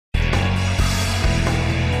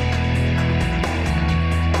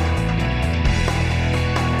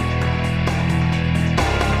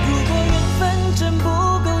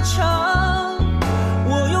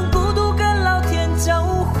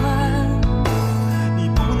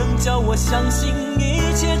我相信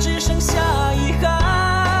一切只剩下遗憾。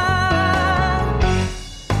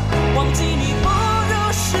忘记你不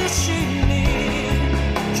如失去你，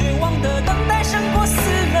绝望的等待胜过死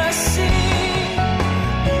了心。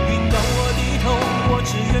命运让我低头，我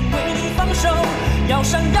只愿为你放手，要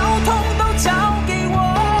伤要痛都交给我。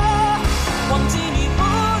忘记你不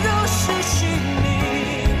如失去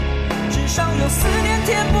你，至少有思念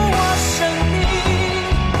填补我生命。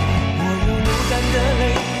我有流干的泪，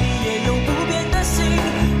你也有不变的心，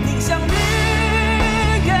宁相遇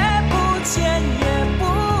也不见也不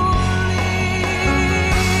离。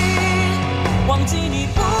忘记你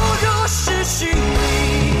不如失去你，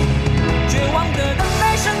绝望的等待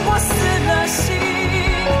胜过死了心。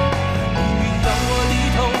命运让我低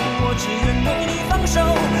头，我只愿为你放手，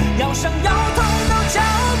要伤要痛都交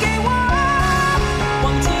给我。忘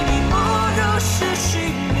记你不如失去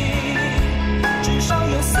你，至少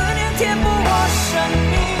有思念填补我生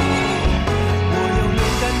命。我有流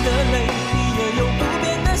干的泪，你也有不变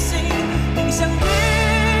的心，宁相遇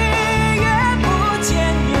也不见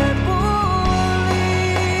也不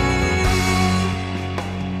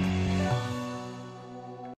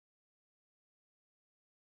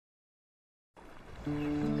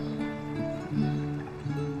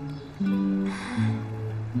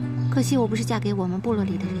可惜我不是嫁给我们部落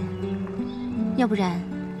里的人，要不然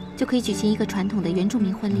就可以举行一个传统的原住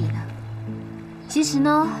民婚礼了。其实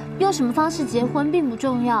呢，用什么方式结婚并不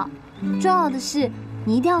重要，重要的是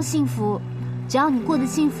你一定要幸福。只要你过得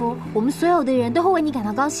幸福，我们所有的人都会为你感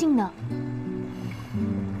到高兴的。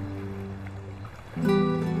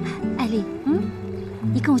艾丽，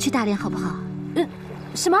你跟我去大连好不好？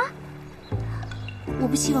什么？我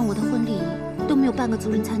不希望我的婚礼都没有半个族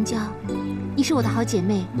人参加。你是我的好姐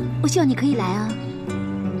妹，我希望你可以来啊。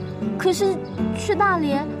可是去大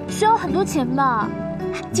连需要很多钱吧？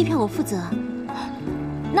机票我负责。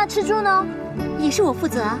那吃住呢？也是我负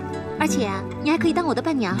责啊。而且啊，你还可以当我的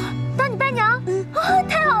伴娘。当你伴娘？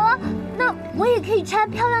太好了！那我也可以穿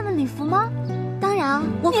漂亮的礼服吗？当然啊，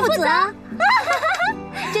我负责啊。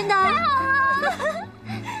真的。太好了！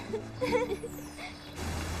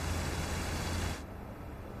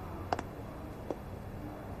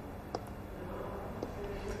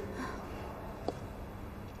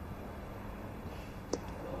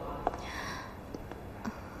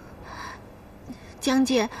江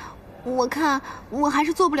姐，我看我还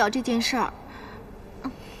是做不了这件事儿。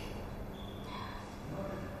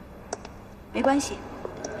没关系，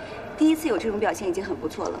第一次有这种表现已经很不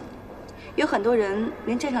错了。有很多人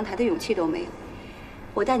连站上台的勇气都没有。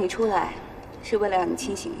我带你出来，是为了让你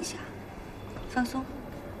清醒一下，放松，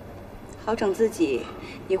好整自己。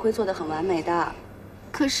你会做得很完美的。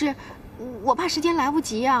可是，我怕时间来不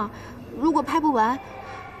及啊！如果拍不完，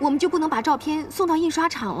我们就不能把照片送到印刷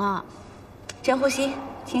厂了。深呼吸，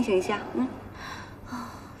清醒一下，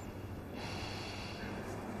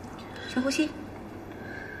深呼吸，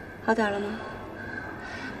好点了吗？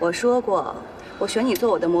我说过，我选你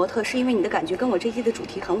做我的模特，是因为你的感觉跟我这季的主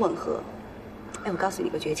题很吻合。哎，我告诉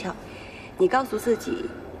你个诀窍，你告诉自己，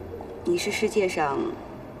你是世界上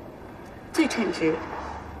最称职、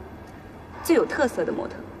最有特色的模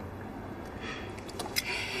特。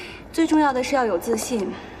最重要的是要有自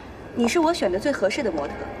信，你是我选的最合适的模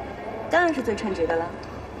特。当然是最称职的了，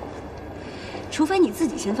除非你自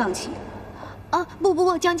己先放弃。啊，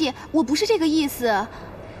不，江姐，我不是这个意思。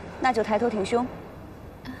那就抬头挺胸。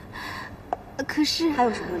可是还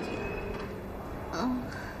有什么问题？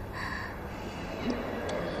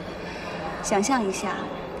想象一下，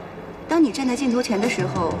当你站在镜头前的时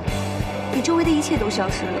候，你周围的一切都消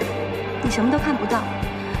失了，你什么都看不到，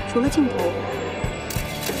除了镜头，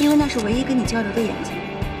因为那是唯一跟你交流的眼睛。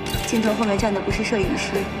镜头后面站的不是摄影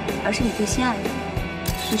师，而是你最心爱的。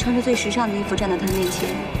你穿着最时尚的衣服站到他面前，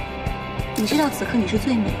你知道此刻你是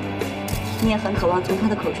最美的，你也很渴望从他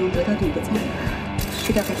的口中得到你的赞美，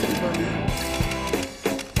知道该怎么做了吗？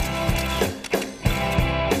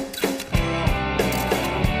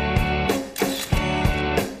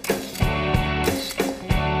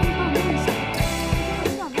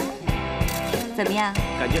怎么样？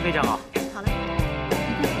感觉非常好。好了，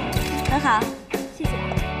很好，谢谢。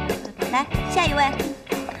来，下一位，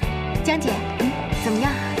江姐，怎么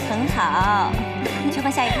样？很好，去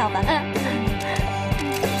换下一套吧。来，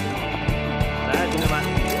兄弟们，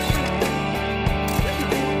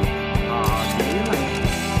好极了。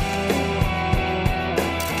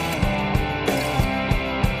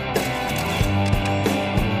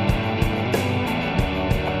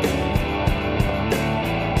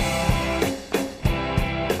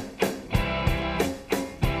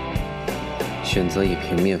选择以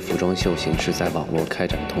平面服装秀形式在网络开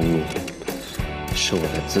展通路，是我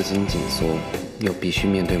在资金紧缩又必须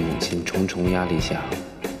面对母亲重重压力下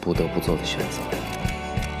不得不做的选择。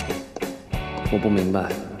我不明白，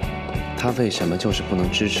他为什么就是不能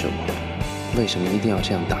支持我，为什么一定要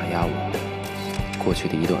这样打压我？过去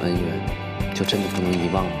的一段恩怨，就真的不能遗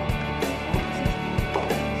忘吗？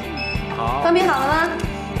好，方平好了吗？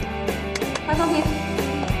来，方平。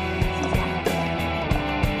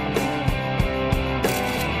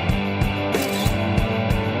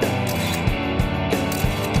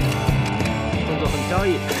动作很飘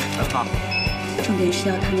逸，很好。重点是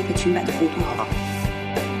要他那个裙摆的弧度。好。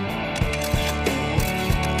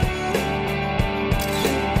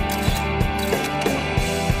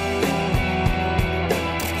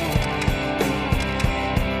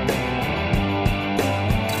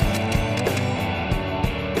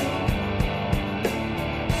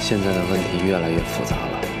现在的问题越来越复杂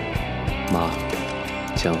了，妈、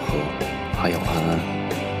江河，还有安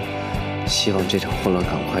安，希望这场混乱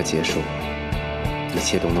赶快结束，一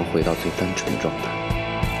切都能回到最单纯的状态。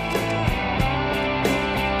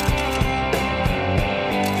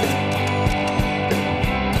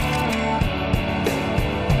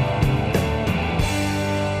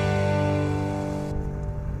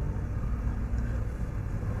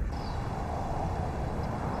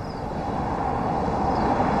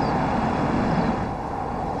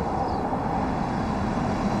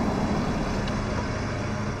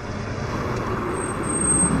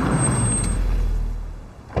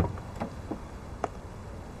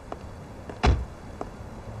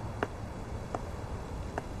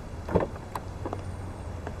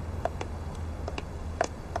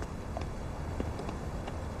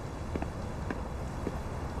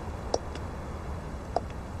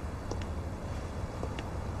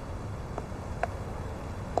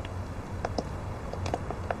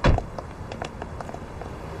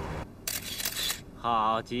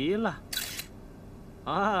好极了！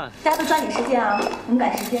啊，大家都抓紧时间啊，我们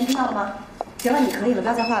赶时间，听到了吗？行了，你可以了，不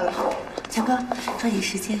要再画了。强哥，抓紧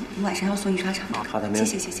时间，我们晚上要送印刷厂。好的，没问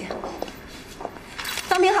题。谢谢。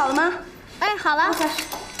方平好了吗？哎，好了。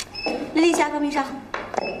丽丽下，方平上。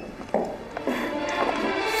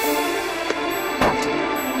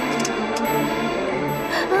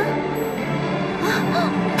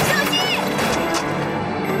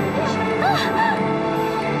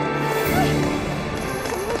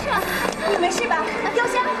你没事吧？雕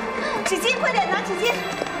像，纸巾，快点拿纸巾。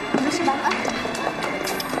你没事吧？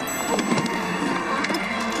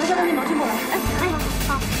拿上那毛巾过来。哎，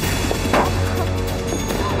好。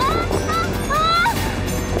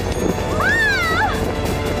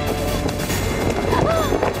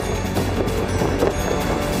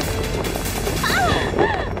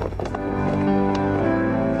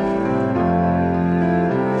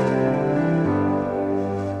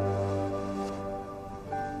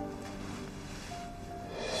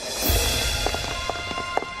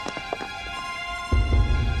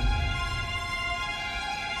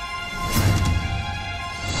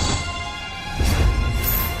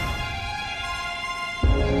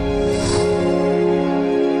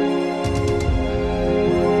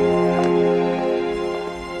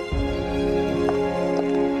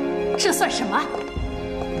这算什么？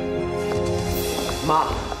妈，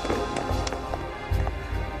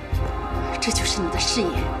这就是你的事业，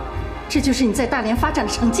这就是你在大连发展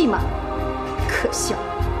的成绩吗？可笑，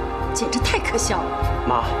简直太可笑了！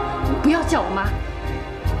妈，你不要叫我妈。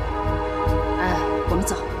我们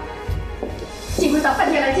走，尽快到饭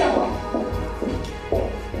店来见我。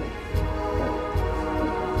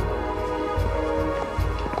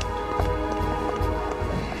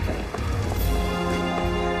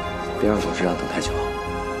别让董事长等太久。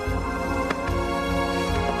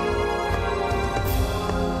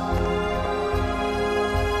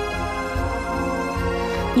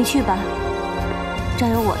你去吧，这儿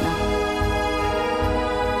有我呢。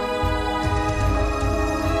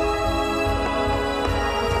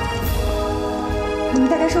你们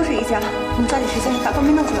大家收拾一下，我们抓紧时间把方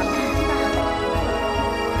便弄出来。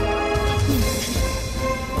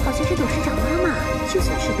好像是董事长妈妈，就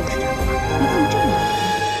算是董事长妈妈，你看这么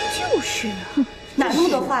就是，哪那么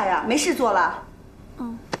多话呀？没事做了。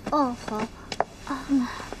好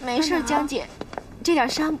没事，江姐，这点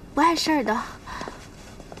伤不碍事儿的。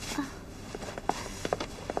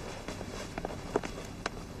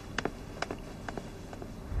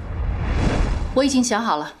我已经想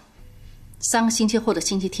好了，3个星期后的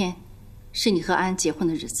星期天，是你和安安结婚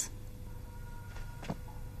的日子。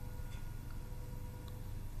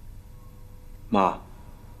妈，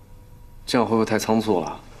这样会不会太仓促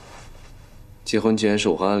了？结婚既然是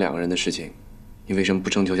我和安2个人的事情，你为什么不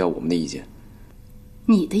征求一下我们的意见？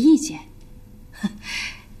你的意见？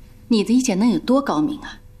你的意见能有多高明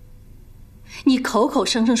啊？你口口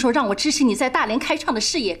声声说让我支持你在大连开创的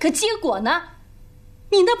事业，可结果呢？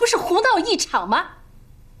你那不是胡闹一场吗？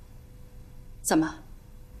怎么，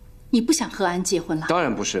你不想和安结婚了？当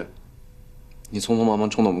然不是。你匆匆忙忙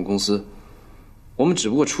冲到我们公司，我们只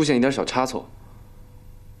不过出现一点小差错。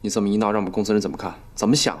你这么一闹，让我们公司人怎么看？怎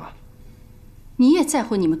么想啊？你也在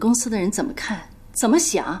乎你们公司的人怎么看、怎么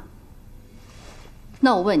想？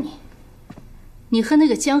那我问你，你和那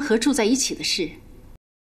个江河住在一起的事，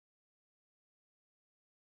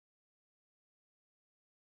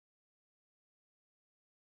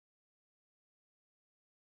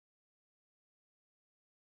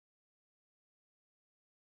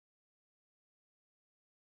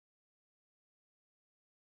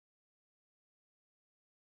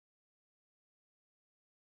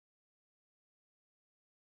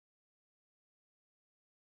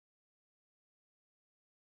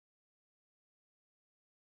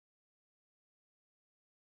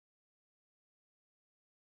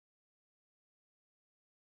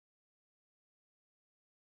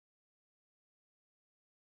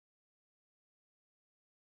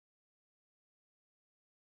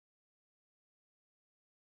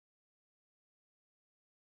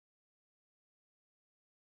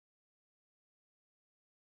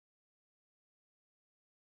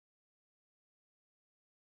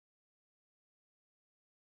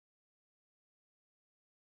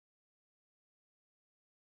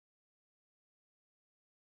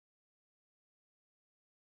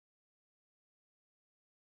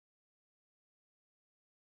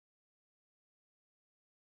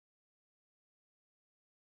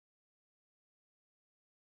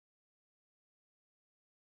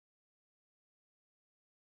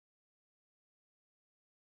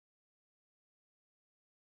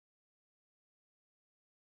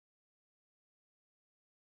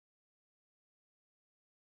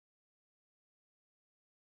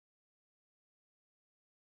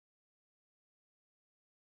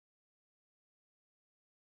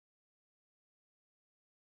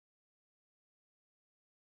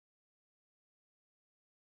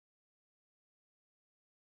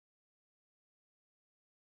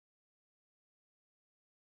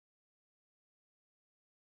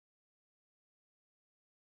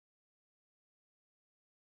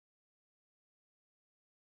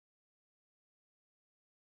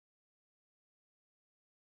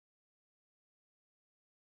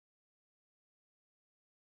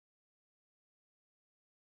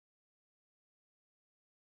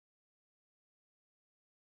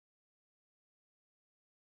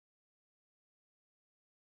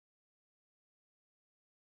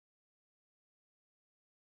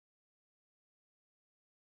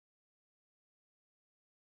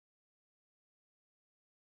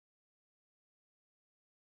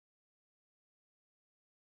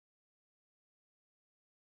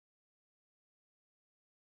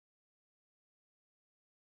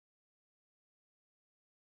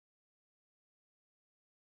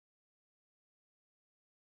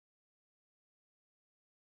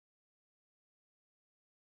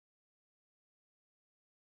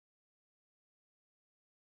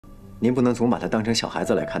您不能总把他当成小孩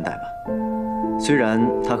子来看待吧？虽然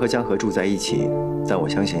他和江河住在一起，但我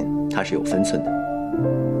相信他是有分寸的。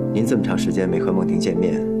您这么长时间没和梦婷见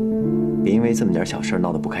面，别因为这么点小事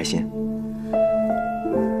闹得不开心。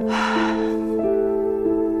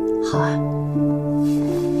好啊，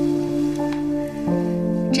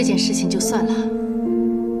这件事情就算了，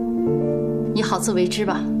你好自为之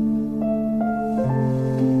吧。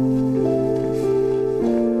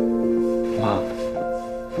妈，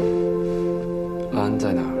安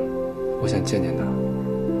在哪儿？我想见见他。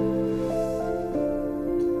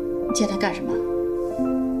你见他干什么？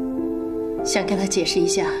想跟他解释一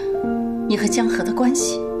下你和江河的关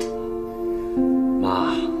系。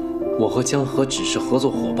妈，我和江河只是合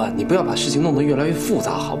作伙伴，你不要把事情弄得越来越复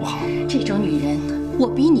杂，好不好？这种女人，我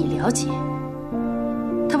比你了解。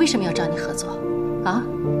她为什么要找你合作？啊，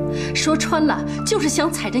说穿了就是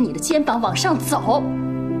想踩着你的肩膀往上走。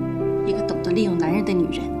一个懂得利用男人的女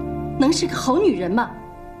人，能是个好女人吗？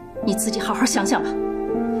你自己好好想想吧。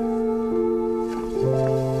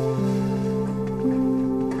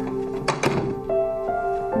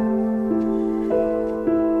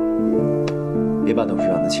别把董事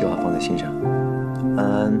长的气话放在心上。安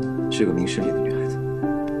安是个明事理的女孩子。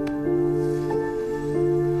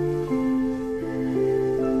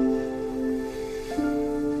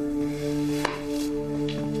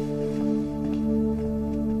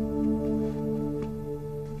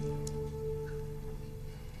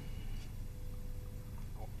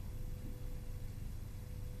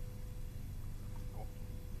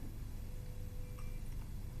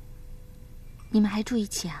你们还住一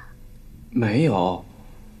起啊？没有，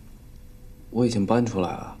我已经搬出来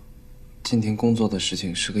了。今天工作的事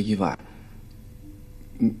情是个意外。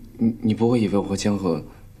你不会以为我和江河？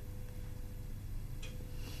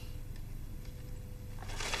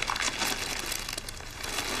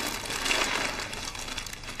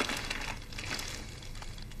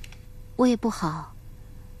我也不好，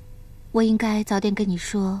我应该早点跟你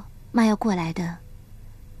说妈要过来的，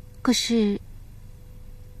可是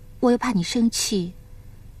我又怕你生气，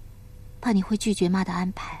怕你会拒绝妈的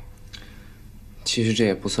安排。其实这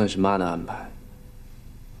也不算是妈的安排，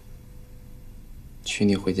娶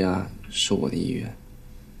你回家是我的意愿。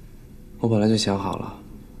我本来就想好了，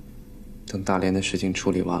等大连的事情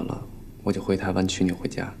处理完了，我就回台湾娶你回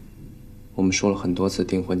家。我们说了很多次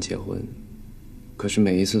订婚结婚，可是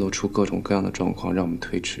每一次都出各种各样的状况，让我们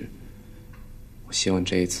推迟。我希望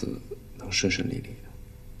这一次能顺顺利利的，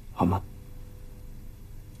好吗？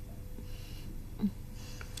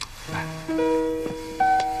来，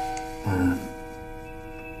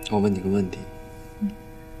我问你个问题。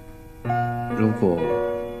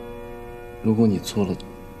如果你做了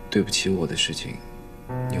对不起我的事情，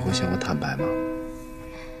你会向我坦白吗？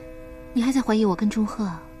你还在怀疑我跟中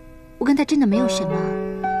鹤？我跟他真的没有什么。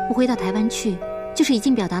我回到台湾去，就是已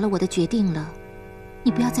经表达了我的决定了。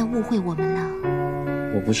你不要再误会我们了。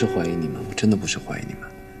我不是怀疑你们，我真的不是怀疑你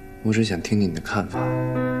们，我只想听听你的看法，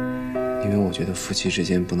因为我觉得夫妻之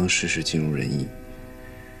间不能事事尽如人意，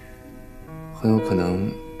很有可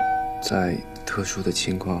能在特殊的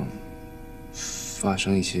情况发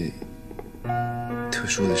生一些特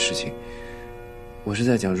殊的事情。我是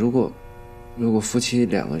在讲，如果夫妻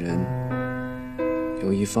两个人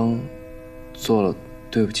有一方做了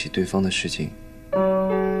对不起对方的事情，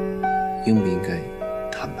应不应该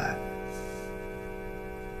坦白？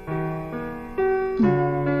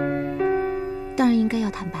当然应该要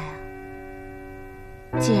坦白啊。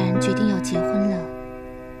既然决定要结婚了，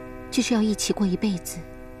就是要一起过一辈子，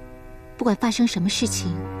不管发生什么事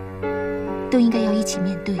情，都应该要一起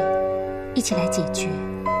面对，一起来解决。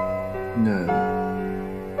那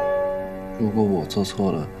如果我做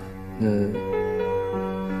错了，那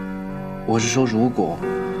我是说，如果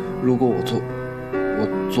我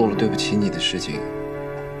做了对不起你的事情，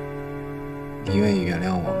你愿意原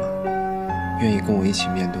谅我吗？愿意跟我一起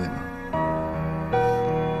面对吗？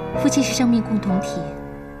夫妻是生命共同体，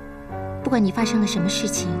不管你发生了什么事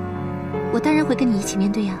情，我当然会跟你一起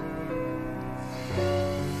面对啊。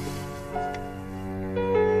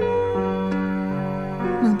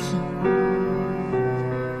梦婷，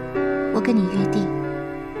我跟你约定，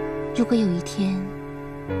如果有一天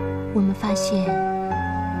我们发现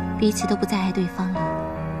彼此都不再爱对方了，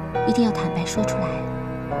一定要坦白说出来。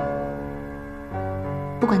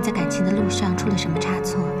不管在感情的路上出了什么差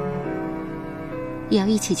错，也要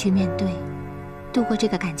一起去面对，度过这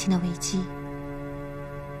个感情的危机。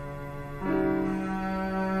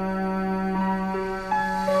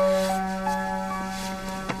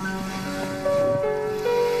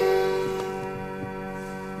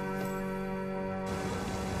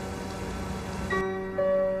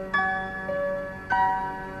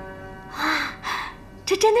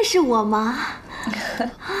这真的是我吗？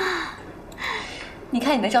你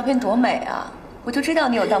看你的照片多美啊！我就知道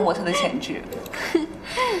你有当模特的潜质。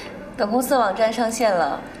等公司网站上线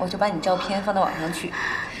了，我就把你照片放到网上去，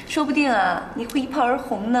说不定啊，你会一炮而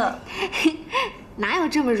红呢。哪有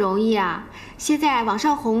这么容易啊？现在网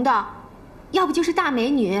上红的，要不就是大美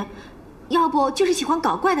女，要不就是喜欢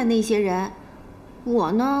搞怪的那些人。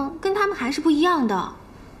我呢，跟他们还是不一样的。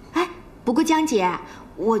哎，不过江姐，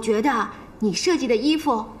我觉得你设计的衣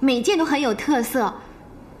服每件都很有特色，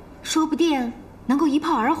说不定能够一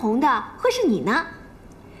炮而红的会是你呢。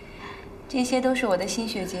这些都是我的心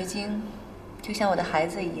血结晶，就像我的孩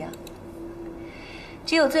子一样。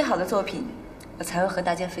只有最好的作品，我才会和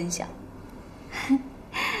大家分享。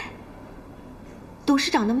董事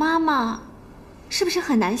长的妈妈是不是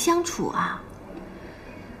很难相处啊？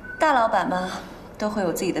大老板嘛，都会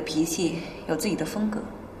有自己的脾气，有自己的风格。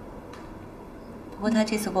不过他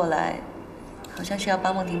这次过来，好像是要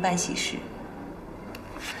帮梦婷办喜事，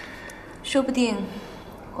说不定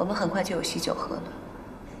我们很快就有喜酒喝了。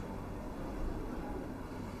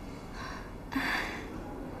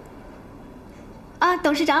啊，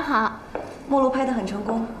董事长好。目录拍得很成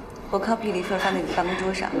功，我 copy 了一份放在你的办公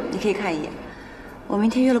桌上，你可以看一眼。我明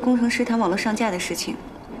天约了工程师谈网络上架的事情，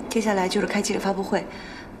接下来就是开记者发布会，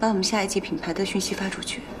把我们下一季品牌的讯息发出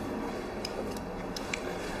去。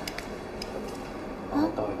我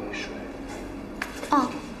倒一杯水。哦。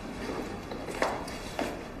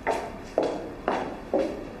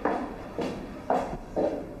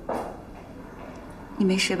你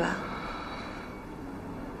没事吧？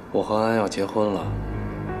我和安要结婚了，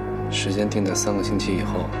时间定在3个星期以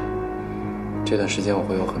后。这段时间我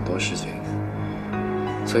会有很多事情，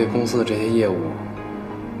所以公司的这些业务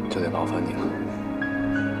就得劳烦你了。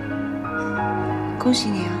恭喜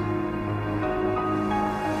你啊！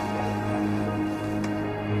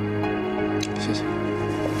谢谢。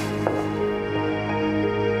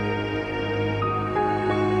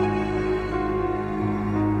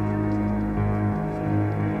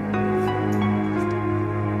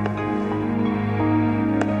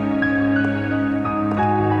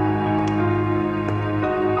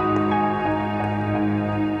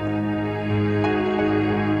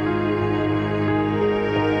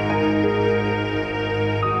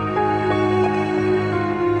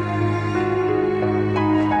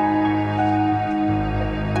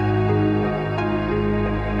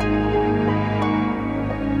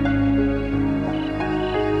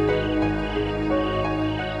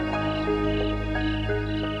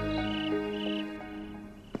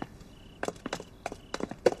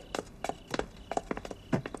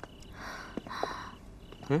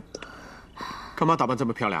干嘛打扮这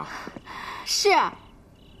么漂亮？是，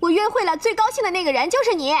我约会了最高兴的那个人就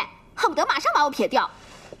是你，恨不得马上把我撇掉。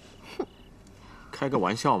开个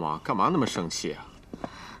玩笑嘛，干嘛那么生气啊？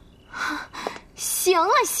行了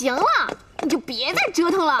行了，你就别再折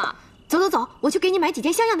腾了。走走走，我去给你买几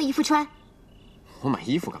件像样的衣服穿。我买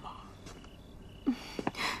衣服干嘛？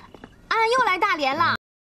安又来大连了。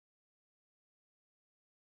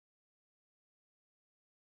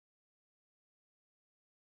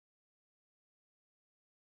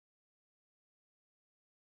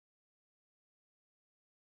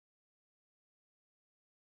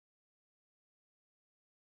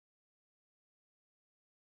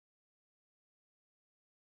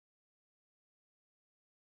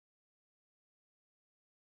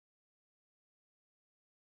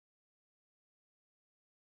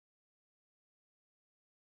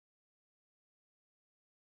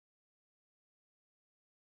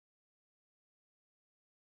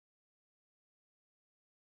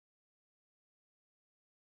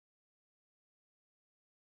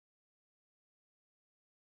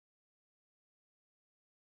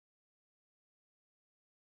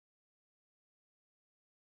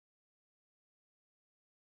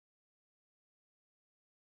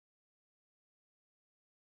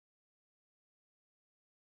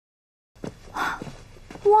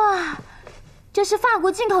哇，这是法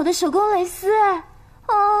国进口的手工蕾丝哎，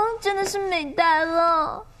真的是美呆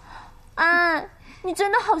了。安，你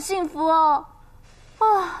真的好幸福哦！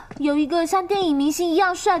有一个像电影明星一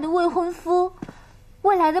样帅的未婚夫，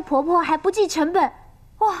未来的婆婆还不计成本，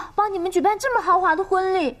帮你们举办这么豪华的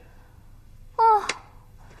婚礼。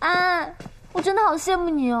安，我真的好羡慕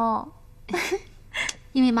你哦。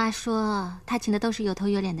因为妈说她请的都是有头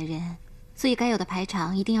有脸的人，所以该有的排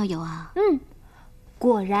场一定要有啊。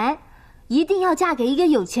果然，一定要嫁给一个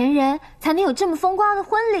有钱人，才能有这么风光的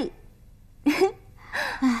婚礼。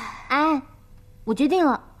安，我决定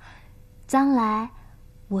了，将来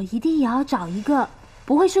我一定也要找一个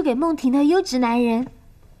不会输给梦婷的优质男人，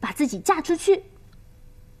把自己嫁出去。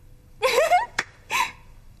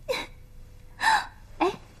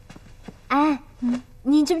哎，安，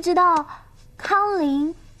你知不知道康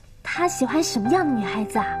林他喜欢什么样的女孩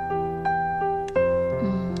子啊？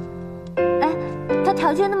他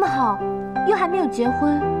条件那么好，又还没有结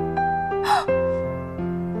婚，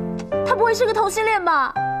他不会是个同性恋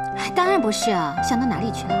吧？当然不是啊，想到哪里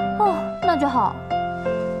去了？那就好。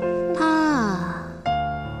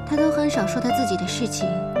他都很少说他自己的事情。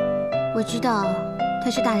我知道他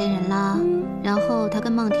是大连人啦，然后他跟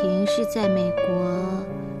梦婷是在美国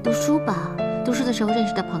读书吧，读书的时候认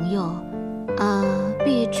识的朋友，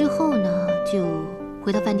毕业之后呢，就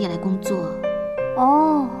回到饭店来工作。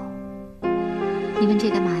你问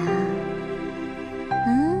这干嘛呀？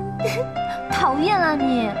讨厌啊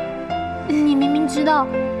你！你明明知道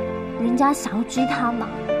人家想要追他嘛。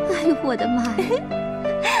哎呦我的妈呀！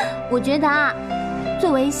我觉得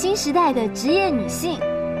作为新时代的职业女性，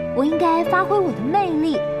我应该发挥我的魅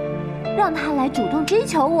力，让他来主动追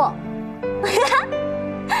求我。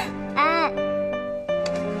哎，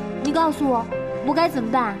你告诉我，我该怎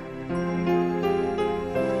么办？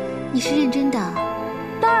你是认真的？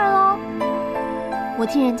当然喽。我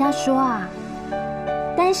听人家说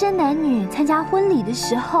单身男女参加婚礼的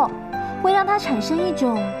时候，会让他产生一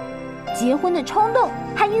种结婚的冲动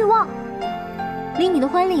和欲望。离你的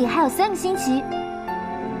婚礼还有3个星期，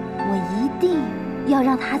我一定要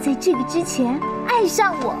让他在这个之前爱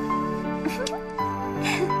上我。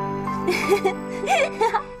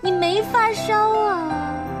你没发烧啊？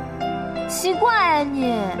奇怪啊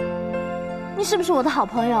你是不是我的好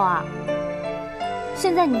朋友啊？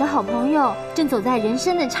现在你的好朋友正走在人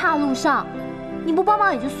生的岔路上，你不帮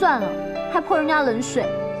忙也就算了，还泼人家冷水，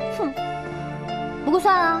哼！不过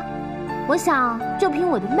算了，我想就凭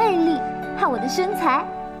我的魅力和我的身材，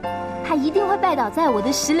他一定会拜倒在我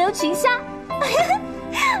的石榴裙下。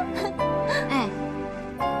哎，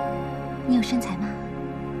你有身材吗？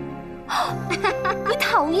你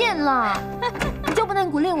讨厌了，你就不能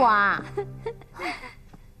鼓励我啊？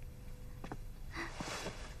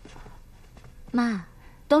妈，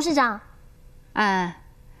董事长，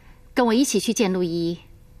跟我一起去见陆依依。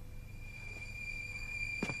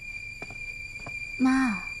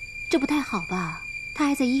妈，这不太好吧？她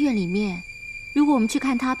还在医院里面，如果我们去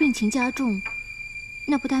看她病情加重，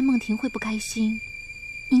那不但梦婷会不开心，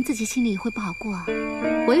您自己心里也会不好过啊。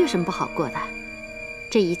我有什么不好过的？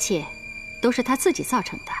这一切都是她自己造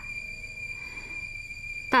成的。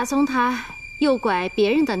打从她诱拐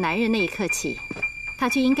别人的男人那一刻起，她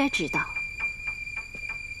就应该知道，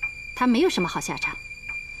她没有什么好下场。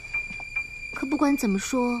可不管怎么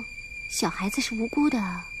说，小孩子是无辜的。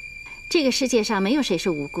这个世界上没有谁是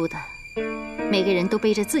无辜的，每个人都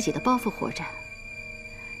背着自己的包袱活着。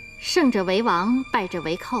胜者为王，败者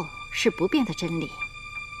为寇，是不变的真理。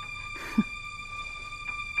哼，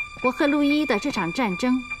我和陆依依的这场战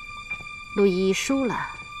争，陆依依输了，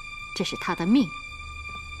这是她的命，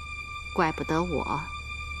怪不得我。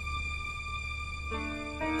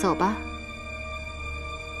走吧。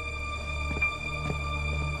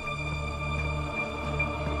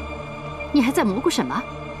你还在蘑菇什么？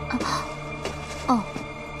哦，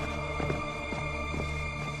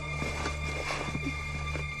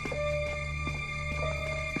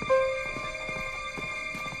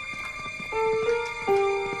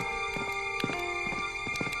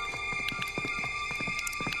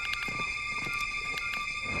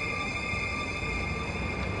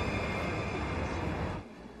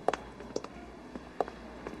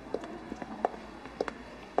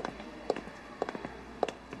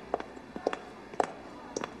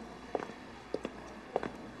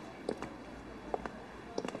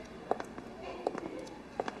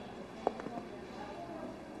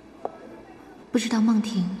不知道梦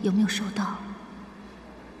婷有没有收到？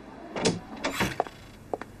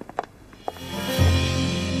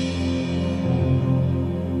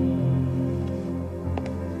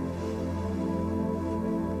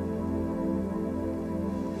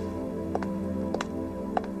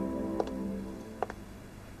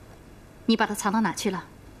你把它藏到哪去了？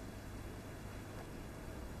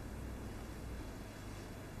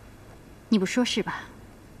你不说是吧？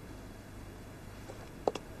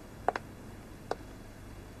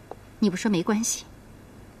你不说没关系，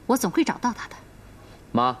我总会找到他的。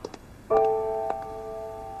妈，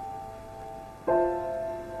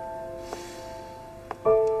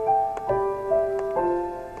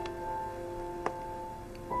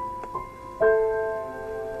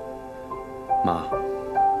妈，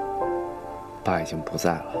爸已经不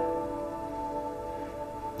在了。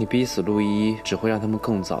你逼死陆依依，只会让他们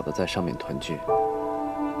更早的在上面团聚，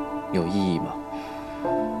有意义吗？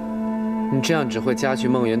你这样只会加剧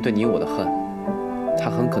梦圆对你我的恨，他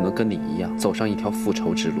很可能跟你一样走上一条复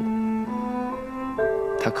仇之路。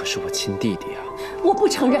他可是我亲弟弟啊！我不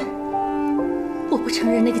承认，我不承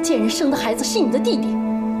认那个贱人生的孩子是你的弟弟。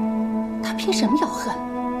他凭什么要恨？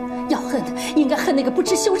要恨的应该恨那个不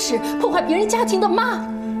知羞耻、破坏别人家庭的妈。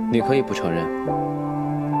你可以不承认，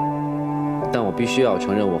但我必须要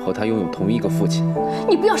承认我和他拥有同一个父亲。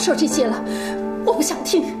你不要说这些了，我不想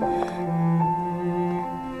听。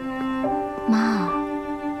妈，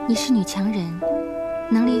你是女强人，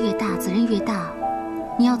能力越大，责任越大。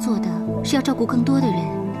你要做的是要照顾更多的人，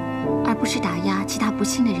而不是打压其他不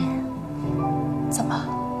幸的人。怎么，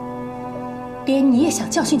连你也想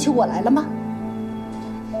教训起我来了吗？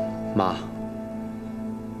妈，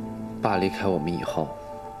爸离开我们以后，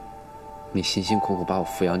你辛辛苦苦把我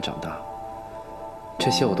抚养长大，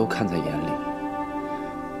这些我都看在眼里。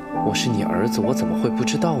我是你儿子，我怎么会不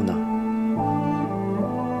知道呢？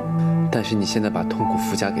但是你现在把痛苦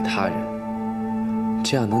附加给他人，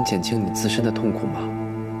这样能减轻你自身的痛苦吗？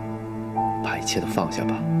把一切都放下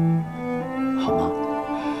吧，好吗？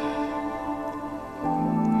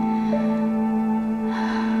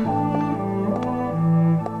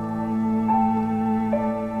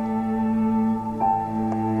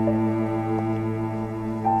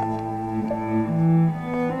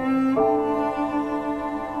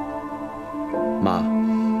妈，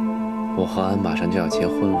我和安马上就要结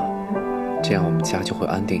婚了，这样我们家就会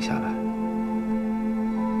安定下来。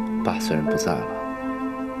爸虽然不在了，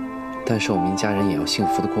但是我们一家人也要幸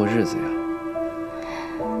福的过日子呀。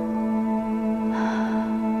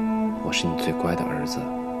我是你最乖的儿子，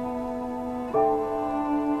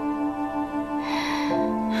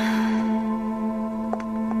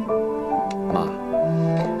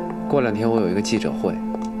过2天我有一个记者会，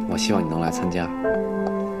我希望你能来参加。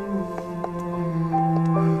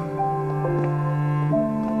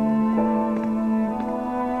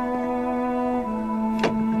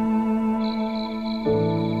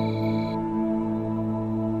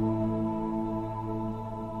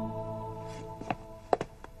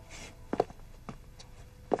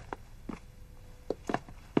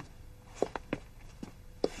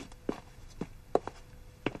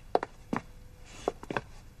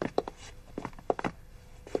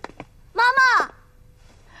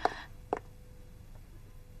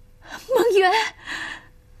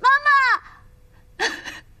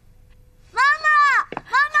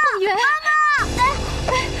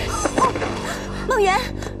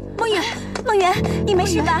你没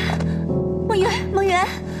事吧？梦圆，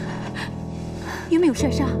有没有摔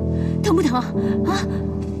伤？疼不疼啊？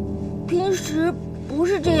平时不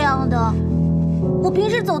是这样的，我平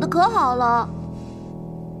时走的可好了。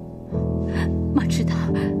妈知道，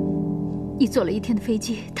你坐了1天的飞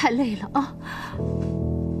机，太累了啊。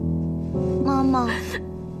妈妈，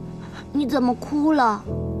你怎么哭了？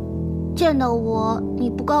见到我你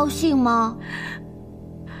不高兴吗？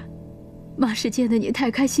妈是见到你太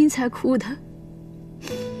开心才哭的。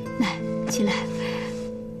来，起来。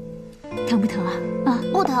疼不疼啊？啊，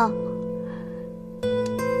不疼。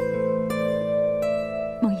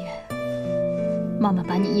梦圆，妈妈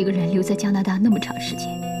把你一个人留在加拿大那么长时间，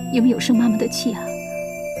有没有生妈妈的气啊？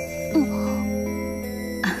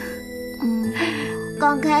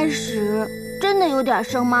刚开始真的有点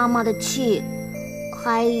生妈妈的气，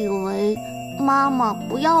还以为妈妈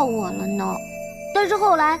不要我了呢。但是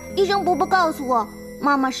后来医生伯伯告诉我，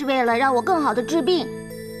妈妈是为了让我更好的治病，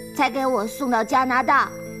才给我送到加拿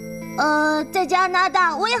大。在加拿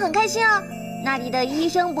大我也很开心啊，那里的医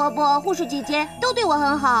生伯伯、护士姐姐都对我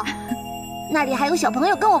很好，那里还有小朋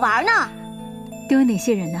友跟我玩呢。都有哪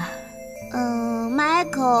些人呢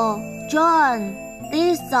？Michael、John、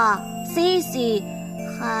Lisa、Cici，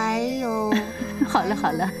 还有……好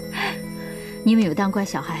了，你们有当乖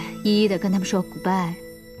小孩，一一的跟他们说 goodbye。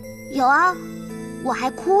有啊，我还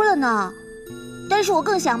哭了呢，但是我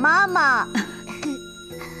更想妈妈。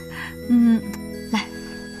来，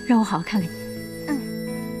让我好好看看你。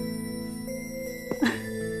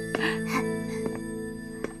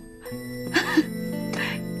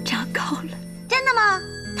长高了。真的吗？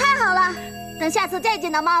太好了！等下次再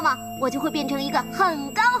见到妈妈，我就会变成一个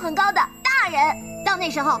很高很高的大人，到那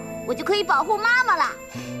时候我就可以保护妈妈了。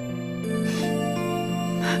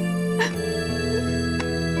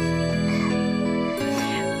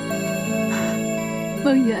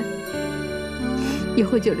梦圆，以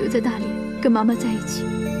后就留在大连，跟妈妈在一起，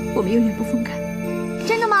我们永远不分开。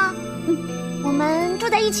真的吗？我们住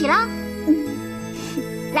在一起了。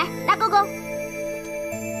来，拉勾勾，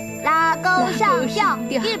拉勾上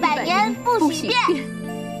吊，100年不许变。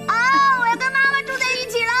我要跟妈妈住在一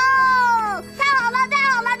起喽！太好了，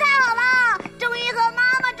终于和妈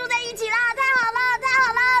妈住在一起了！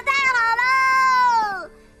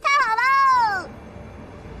太好了！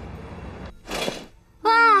哇，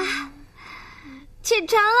起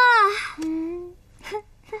床了。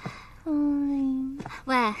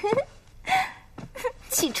喂，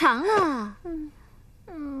起床了。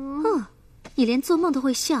你连做梦都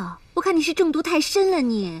会笑，我看你是中毒太深了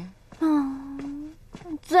你。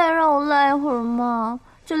再让我赖一会儿嘛，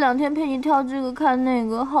这2天陪你挑这个看那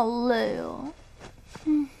个，好累哦。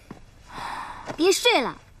别睡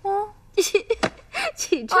了。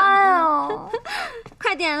起床。哎呦，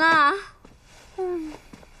快点了。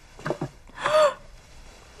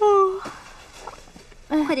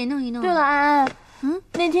快点弄一弄。对了，安安，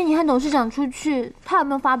那天你和董事长出去，他有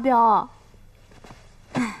没有发飙啊？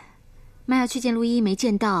妈要去见陆一，没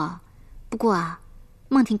见到。不过啊，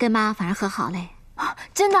梦婷跟妈反而和好嘞。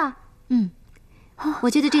真的？我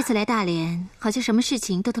觉得这次来大连，好像什么事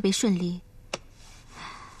情都特别顺利。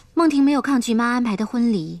梦婷没有抗拒妈安排的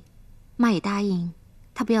婚礼，妈也答应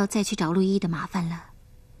她不要再去找陆一的麻烦了。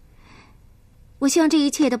我希望这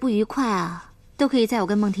一切的不愉快啊，都可以在我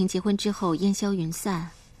跟梦婷结婚之后烟消云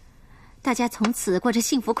散，大家从此过着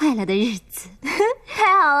幸福快乐的日子。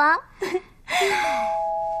太好了。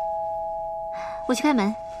我去开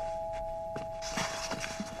门。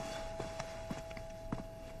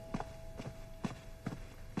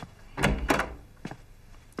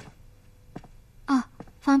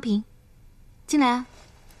方平，进来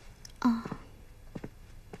啊。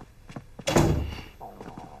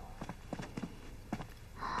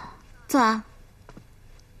坐啊。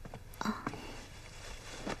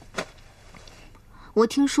我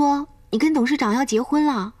听说你跟董事长要结婚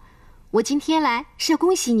了，我今天来是要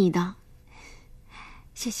恭喜你的。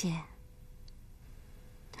谢谢。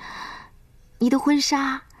你的婚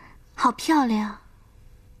纱好漂亮。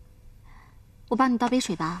我帮你倒杯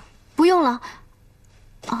水吧。不用了。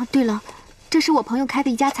哦，对了，这是我朋友开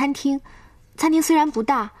的一家餐厅，餐厅虽然不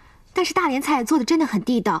大，但是大连菜做的真的很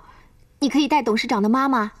地道，你可以带董事长的妈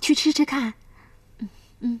妈去吃吃看。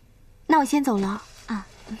那我先走了啊，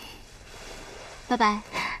拜拜。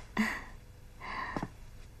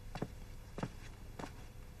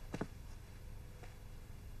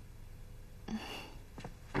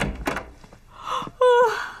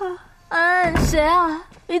哎，谁啊？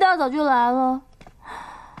一大早就来了。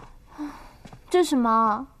这什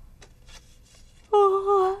么？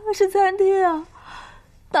是餐厅啊！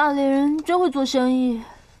大连人真会做生意。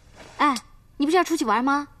哎，你不是要出去玩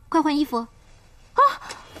吗？快换衣服。啊，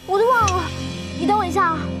我都忘了。你等我一下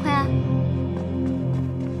啊，快啊！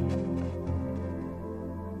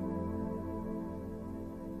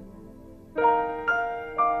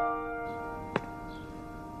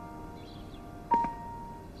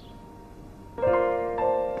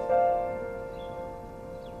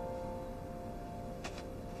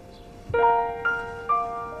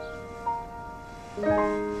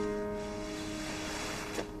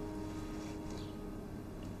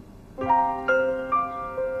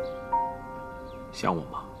想我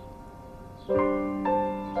吗？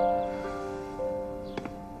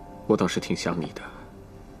我倒是挺想你的，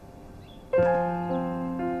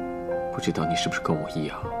不知道你是不是跟我一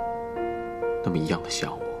样，那么一样的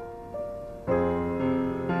想我。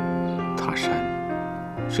塔山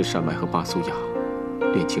是山脉和巴苏亚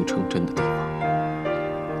恋情成真的地方，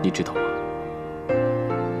你知道吗？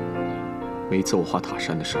每一次我画塔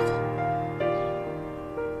山的时候，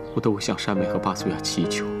我都会向山脉和巴苏亚祈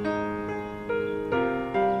求，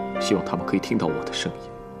希望他们可以听到我的声音，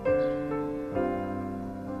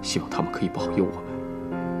希望他们可以保佑我们，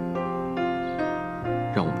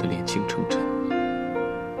让我们的恋情成真，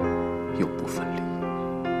永不分离。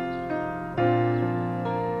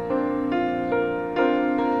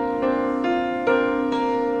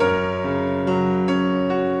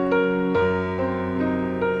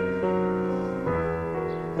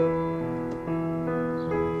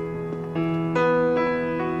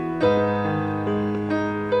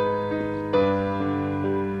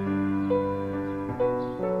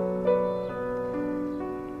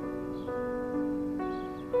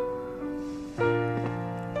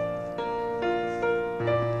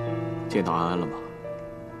见到安安了吗？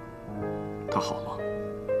她好吗？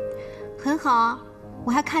很好，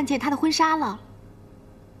我还看见她的婚纱了。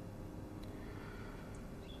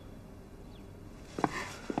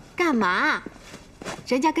干嘛？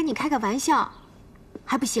人家跟你开个玩笑，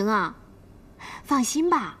还不行啊？放心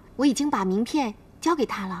吧，我已经把名片交给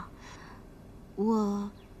他了。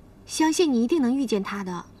我相信你一定能遇见他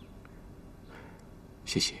的。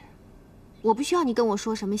谢谢。我不需要你跟我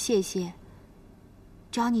说什么谢谢。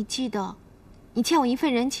只要你记得，你欠我一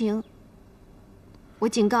份人情。我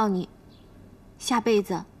警告你，下辈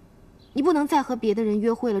子你不能再和别的人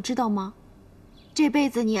约会了，知道吗？这辈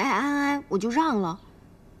子你爱安安，我就让了，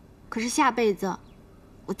可是下辈子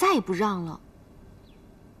我再也不让了。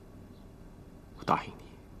我答应你，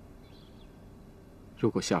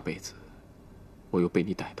如果下辈子我又被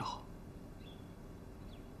你逮到，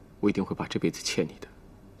我一定会把这辈子欠你的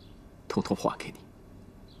统统还给你，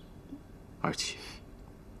而且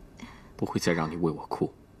不会再让你为我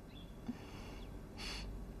哭。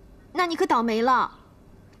那你可倒霉了，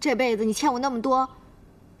这辈子你欠我那么多，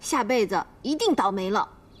下辈子一定倒霉了。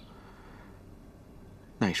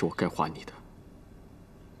那也是我该还你的。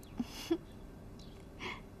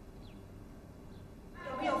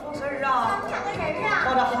有没有风丝儿啊？哪个人啊？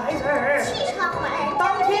我的孩子儿。去长门。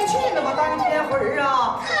当天去的嘛，当天回儿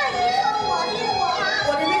啊。看你和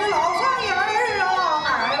我的那个老丈人儿啊，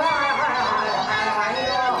哎呀。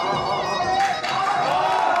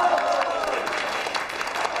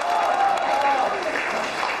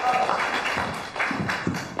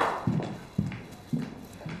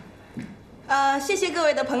谢谢各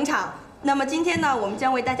位的捧场。那么今天呢，我们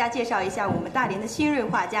将为大家介绍一下我们大连的新锐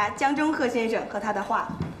画家江中鹤先生和他的画。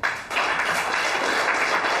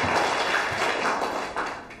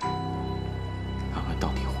安安到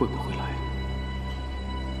底会不会来？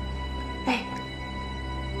哎，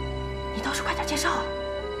你倒是快点介绍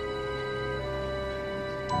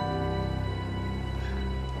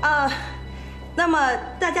啊！那么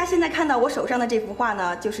大家现在看到我手上的这幅画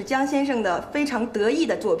呢，就是江先生的非常得意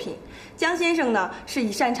的作品。江先生呢是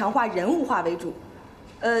以擅长画人物画为主。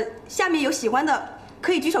下面有喜欢的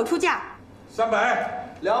可以举手出价。300、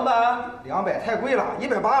200太贵了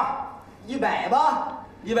，180、100吧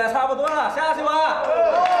，100差不多了，下去吧。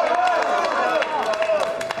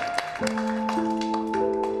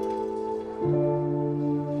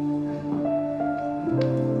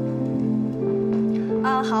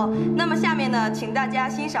好，那么下面呢，请大家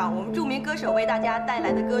欣赏我们著名歌手为大家带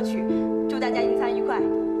来的歌曲，祝大家用餐愉快。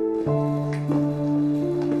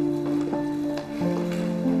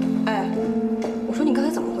哎，我说你刚才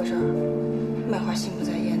怎么回事？卖花心不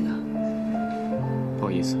在焉的。不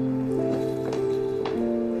好意思。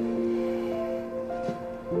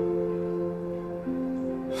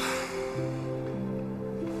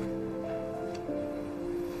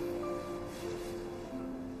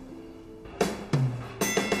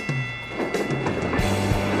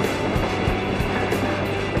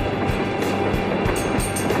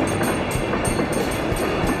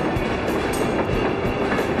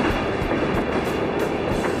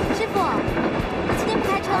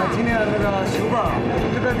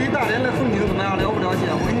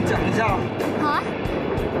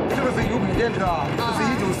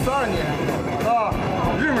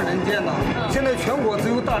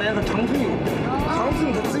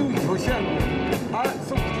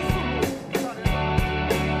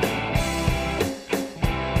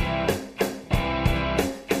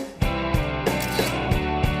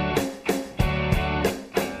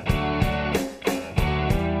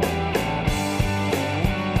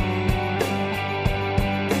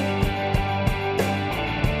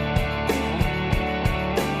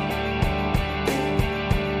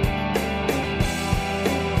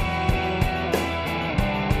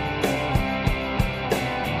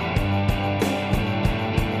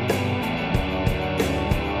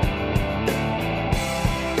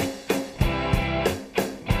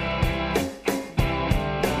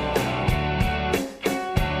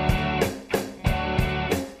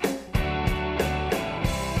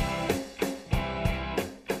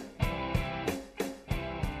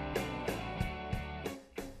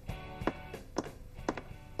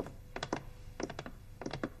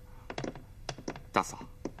大嫂，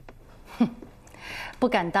哼，不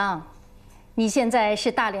敢当，你现在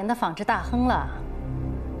是大连的纺织大亨了。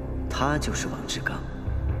他就是王志刚，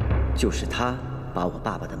就是他把我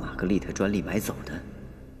爸爸的玛格丽特专利买走的。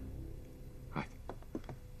哎，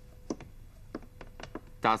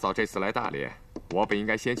大嫂这次来大连，我本应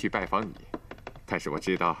该先去拜访你，但是我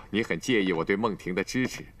知道你很介意我对梦婷的支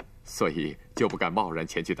持，所以就不敢贸然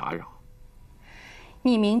前去打扰。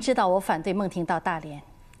你明知道我反对梦婷到大连。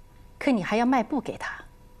可你还要卖布给他，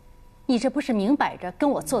你这不是明摆着跟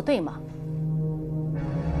我作对吗？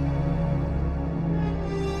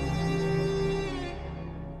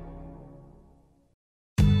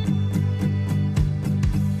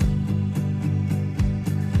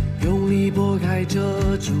用力拨开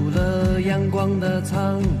遮住了阳光的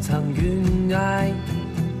苍苍云霭，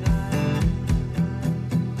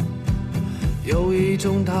有一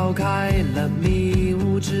种逃开了迷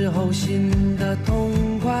雾之后心的痛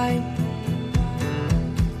快，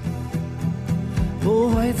不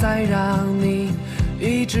会再让你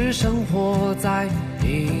一直生活在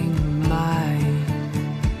阴霾。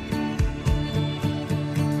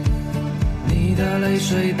你的泪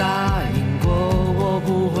水答应过我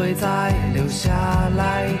不会再流下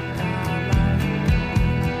来，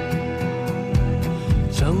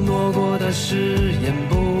承诺过的誓言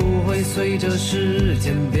不会随着时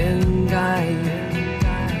间变改，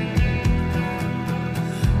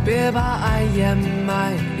别把爱掩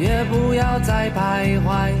埋，也不要再徘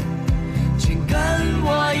徊，请跟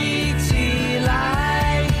我一起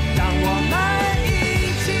来，让我们一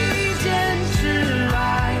起坚持爱，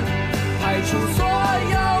排除所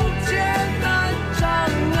有艰难障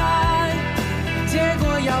碍，结果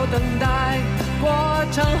要等待，过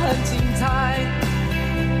程很精彩，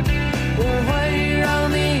不会让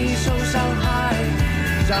你受伤害，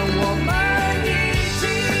让我们一起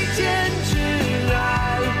坚持爱，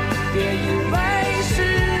别因为失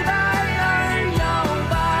败而摇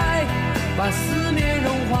摆，把思念融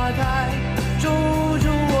化开，注入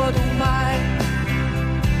我动脉，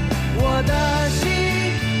我的心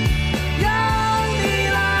要你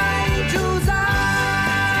来主宰。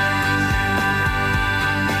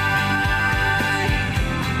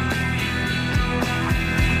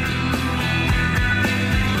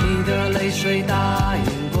你的泪水答应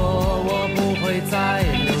过我不会再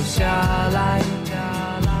流下来，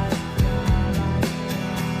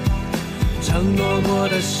承诺过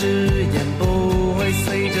的誓言不会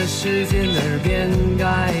随着时间而变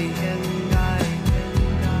改，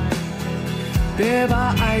别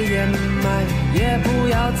把爱掩埋，也不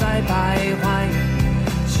要再徘徊，